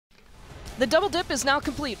The double dip is now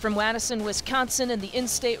complete from Madison, Wisconsin, and the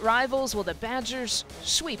in-state rivals. Well, the Badgers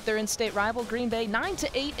sweep their in-state rival Green Bay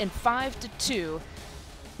 9-8 and 5-2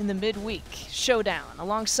 in the midweek showdown.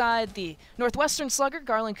 Alongside the Northwestern slugger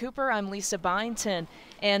Garland Cooper, I'm Lisa Byington.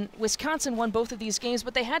 And Wisconsin won both of these games,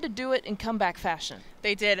 but they had to do it in comeback fashion.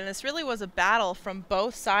 They did, and this really was a battle from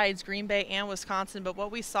both sides, Green Bay and Wisconsin, but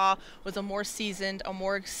what we saw was a more seasoned, a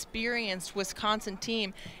more experienced Wisconsin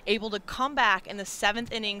team able to come back in the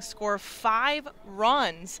 7th inning, score 5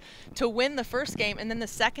 runs to win the first game, and then the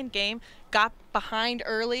second game got behind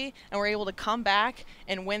early and were able to come back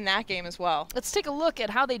and win that game as well. Let's take a look at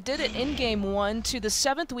how they did it in game 1. To the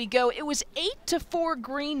 7th we go. It was 8-4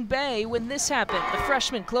 Green Bay when this happened. The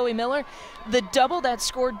freshman Chloe Miller, the double that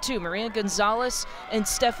scored 2, Maria Gonzalez and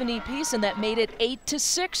Stephanie Peace, and that made it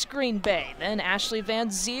 8-6 Green Bay. Then Ashley Van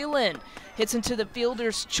Zeelen hits into the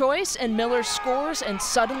fielder's choice, and Miller scores, and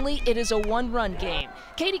suddenly it is a 1-run game.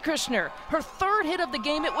 Katie Krishner, her 3rd hit of the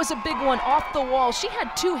game. It was a big one off the wall. She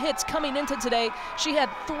had 2 hits coming into today. She had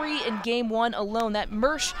 3 in game 1 alone. That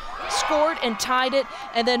Mersch scored and tied it,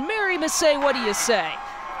 and then Mary Massey, what do you say?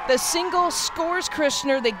 The single scores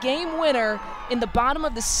Krishner, the game winner, in the bottom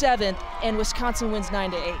of the 7th, and Wisconsin wins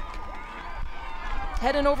 9-8.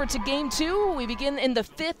 Heading over to game 2, we begin in the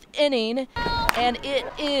 5th inning, and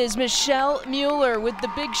it is Michelle Mueller with the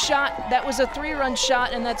big shot. That was a 3-run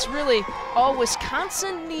shot, and that's really all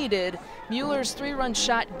Wisconsin needed. Mueller's 3-run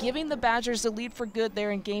shot giving the Badgers the lead for good there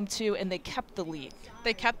in game 2, and they kept the lead.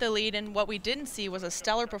 They kept the lead, and what we didn't see was a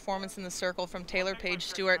stellar performance in the circle from Taylor Paige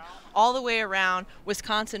Stewart all the way around.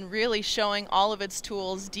 Wisconsin really showing all of its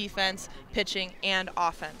tools, defense, pitching, and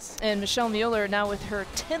offense. And Michelle Mueller now with her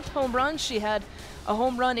 10th home run. She had a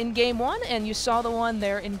home run in game 1, and you saw the one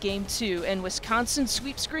there in game 2. And Wisconsin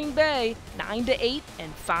sweeps Green Bay 9-8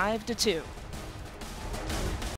 and 5-2.